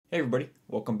Hey everybody,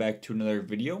 welcome back to another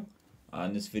video.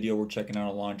 In this video we're checking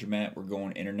out a laundromat. We're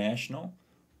going international.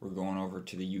 We're going over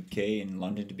to the UK in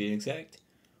London to be exact.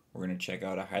 We're going to check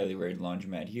out a highly rated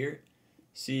laundromat here.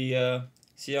 See how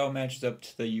it matches up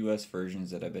to the US versions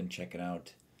that I've been checking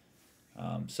out.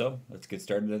 So let's get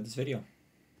started at this video.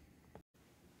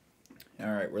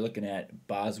 Alright, we're looking at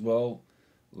Boswell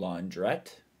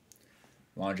Laundrette.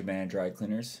 Laundromat and dry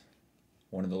cleaners.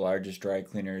 One of the largest dry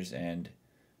cleaners and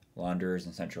launderers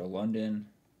in central London.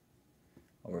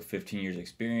 Over 15 years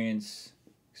experience.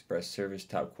 Express service,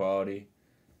 top quality.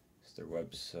 It's their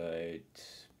website.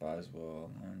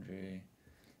 Boswell Laundry.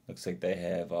 Looks like they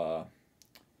have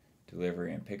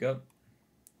delivery and pickup.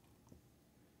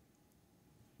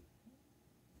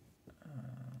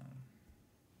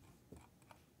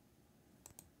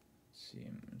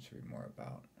 Let's read more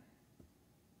about.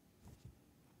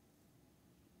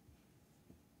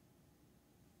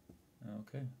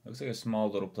 Okay, looks like a small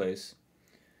little place,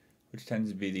 which tends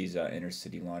to be these inner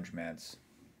city laundromats.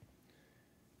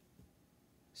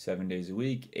 7 days a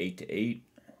week, 8 to 8.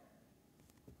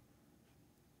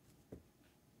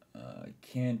 I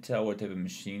can't tell what type of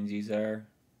machines these are.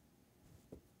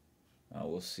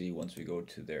 We'll see once we go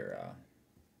to their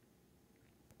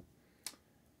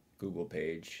Google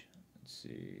page. Let's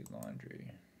see,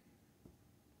 laundry.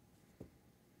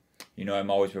 You know,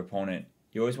 I'm always a proponent.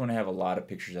 You always want to have a lot of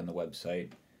pictures on the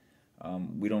website.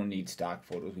 We don't need stock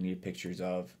photos. We need pictures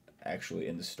of actually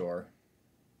in the store.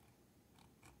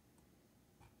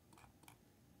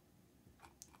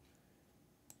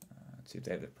 Let's see if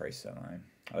they have the prices online.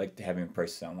 I like having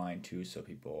prices online too, so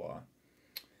people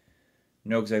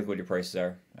know exactly what your prices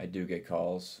are. I do get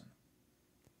calls.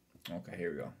 Okay,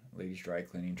 here we go. Ladies dry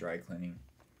cleaning,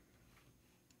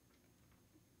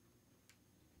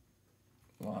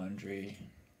 laundry,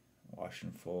 wash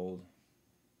and fold.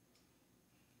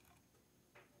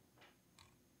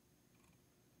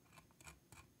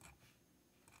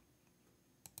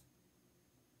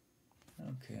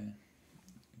 Okay.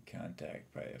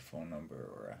 Contact by a phone number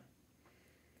or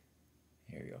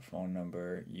here you go, phone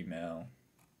number, email,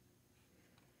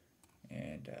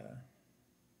 and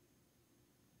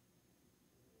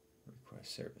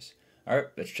request service. Alright,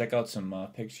 let's check out some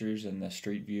pictures in the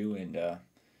street view and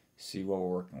see what we're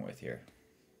working with here.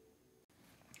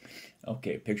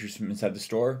 Okay, pictures from inside the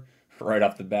store. Right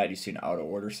off the bat, you see an auto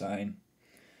order sign.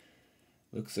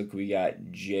 Looks like we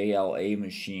got JLA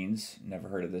machines. Never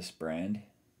heard of this brand.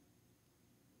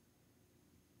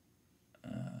 A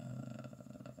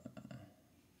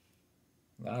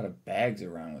lot of bags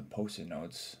around with post-it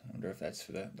notes. I wonder if that's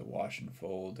for the wash and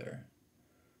fold or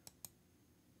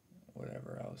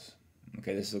whatever else.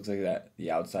 Okay, this looks like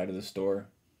the outside of the store.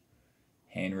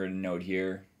 Handwritten note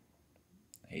here.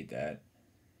 I hate that.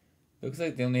 Looks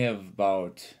like they only have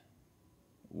about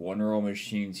one row of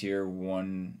machines here,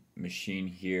 one machine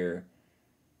here,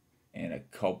 and a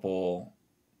couple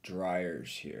dryers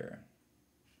here.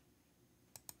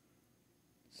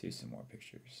 Let's see some more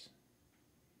pictures.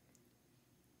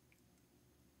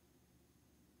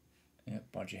 Yeah,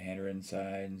 a bunch of handwritten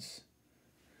signs.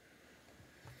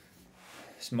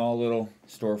 Small little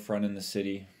storefront in the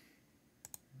city.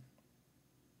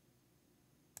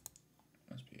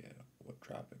 Must be what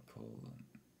tropical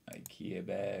IKEA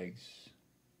bags.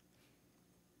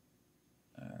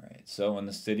 Alright, so in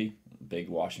the city, big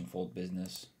wash and fold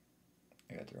business.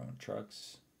 They got their own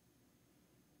trucks.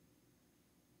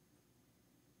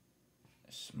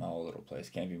 A small little place,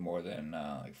 can't be more than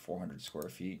like 400 square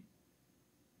feet.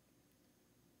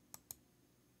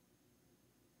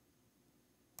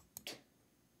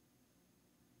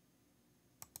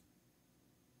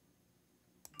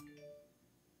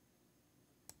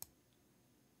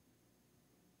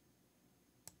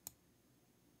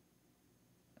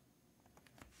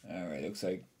 Alright, looks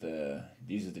like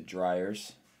these are the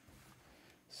dryers.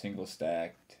 Single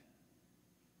stacked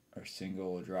or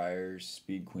single dryers,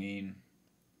 Speed Queen.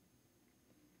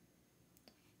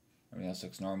 Everything else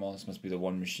looks normal. This must be the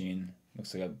one machine.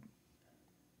 Looks like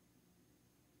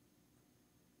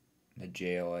the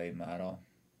JLA model.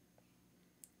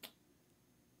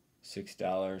 $6,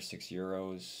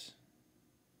 €6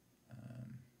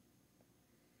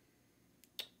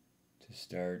 to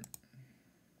start.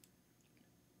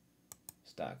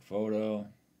 Stock photo.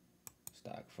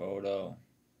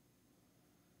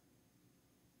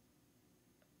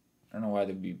 I don't know why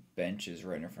there'd be benches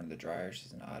right in front of the dryers.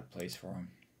 It's an odd place for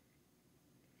them.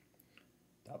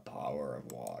 The power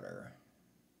of water.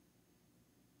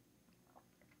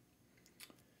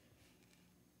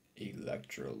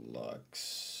 Electrolux.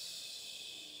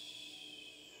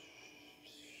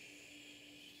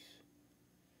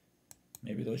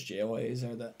 Maybe those JLAs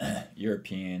are the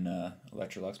European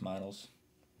Electrolux models.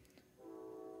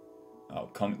 Oh,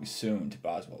 coming soon to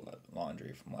Boswell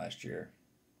Laundry from last year.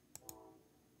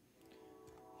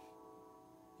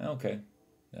 Okay,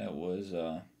 that was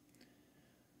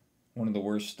one of the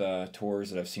worst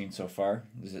tours that I've seen so far.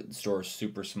 The store is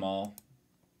super small.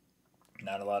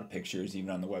 Not a lot of pictures even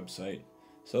on the website.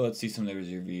 So let's see some of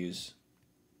those reviews.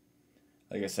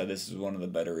 Like I said, this is one of the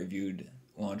better reviewed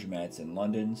laundromats in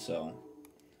London, so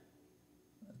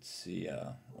let's see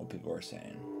what people are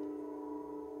saying.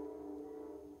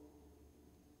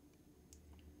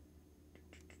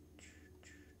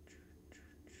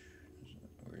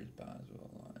 Where's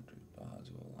Boswell Laundry?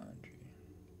 Boswell Laundry.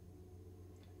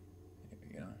 Here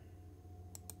we go.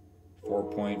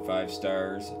 4.5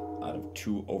 stars out of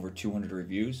over 200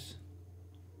 reviews.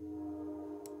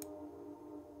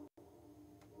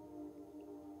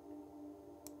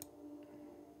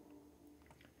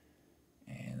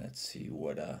 And let's see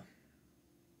what the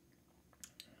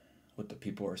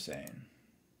people are saying.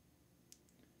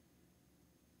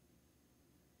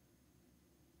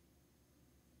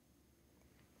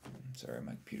 Sorry,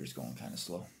 my computer's going kind of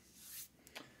slow.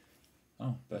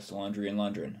 Oh, best laundry in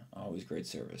London. Always great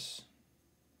service.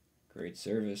 Great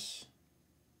service.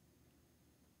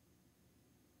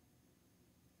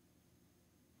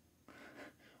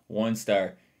 One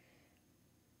star.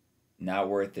 Not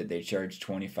worth it. They charge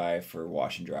 $25 for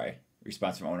wash and dry.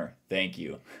 Response from owner. Thank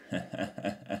you.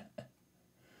 That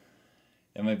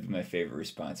might be my favorite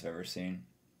response I've ever seen.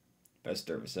 Best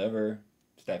service ever.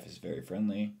 Staff is very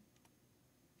friendly.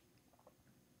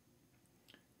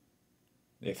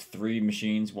 They have 3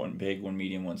 machines, one big, one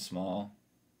medium, one small.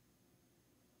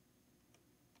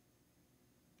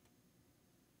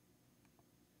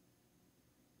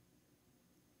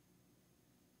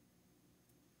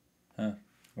 Huh.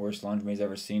 Worst laundromats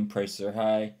ever seen. Prices are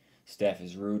high. Staff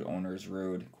is rude. Owner is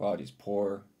rude. Quality is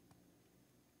poor.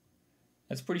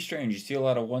 That's pretty strange. You see a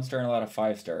lot of 1-star and a lot of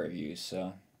 5-star reviews,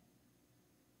 so.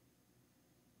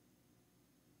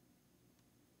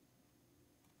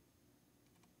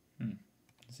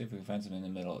 Let's see if we can find something in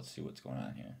the middle. Let's see what's going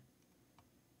on here.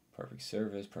 Perfect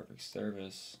service, perfect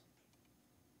service.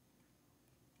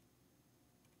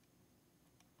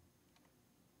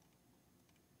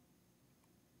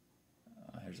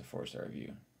 Here's a 4-star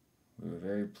review. We were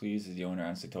very pleased as the owner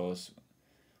honestly told us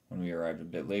when we arrived a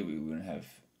bit late we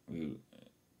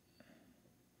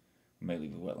might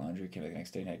leave with wet laundry. Came back the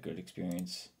next day and had good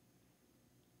experience.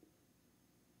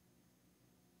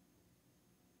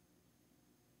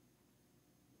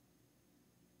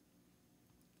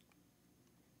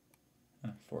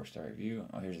 Huh, 4-star review.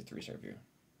 Oh, here's a 3-star review.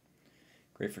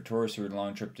 Great for tourists who had a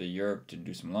long trip to Europe to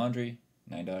do some laundry.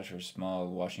 $9 for small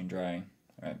washing drying.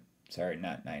 Alright, sorry,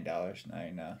 not $9.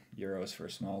 €9 for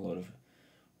a small load of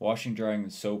washing, drying,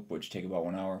 and soap, which take about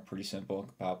 1 hour. Pretty simple.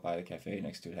 Pop by the cafe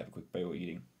next to it, have a quick bite while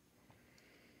eating.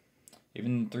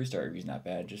 Even 3-star reviews not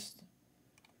bad. Just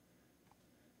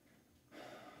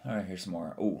alright, here's some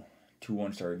more. Oh, 2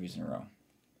 1-star reviews in a row.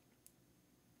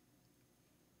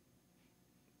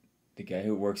 The guy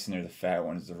who works in there, the fat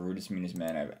one, is the rudest, meanest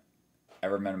man I've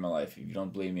ever met in my life. If you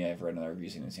don't believe me, I've read another review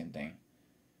saying the same thing.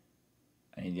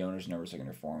 I need the owner's number so I can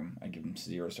inform him. I'd give him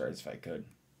 0 stars if I could.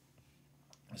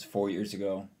 It was 4 years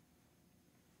ago.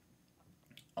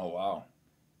 Oh, wow.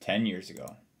 10 years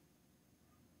ago.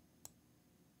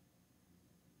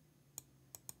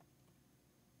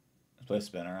 This place has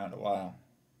been around a while.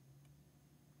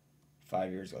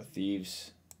 5 years ago.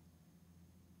 Thieves.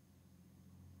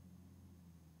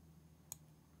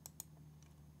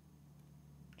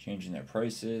 Changing their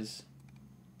prices.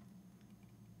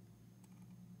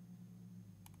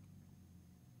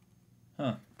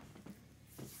 Huh.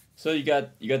 So you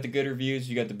got the good reviews,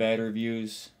 you got the bad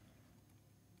reviews.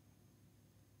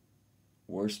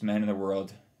 Worst man in the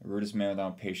world, rudest man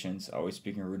without patience, always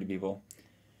speaking rude to people.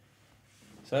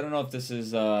 So I don't know if this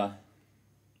is here,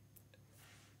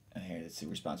 let's see,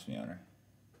 response from the owner.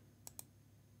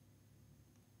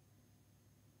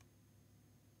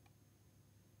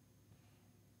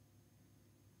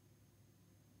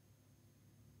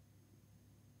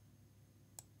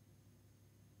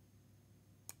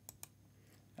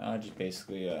 Just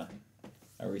basically a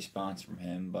response from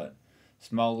him, but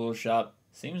small little shop.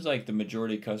 Seems like the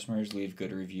majority of customers leave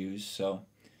good reviews, so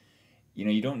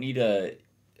you don't need a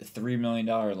 $3 million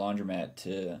laundromat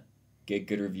to get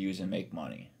good reviews and make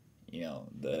money.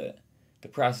 The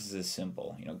process is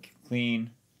simple.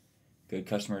 Clean, good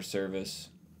customer service,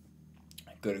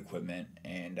 good equipment,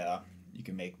 and you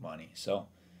can make money. So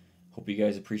hope you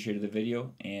guys appreciated the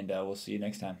video, and we'll see you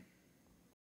next time.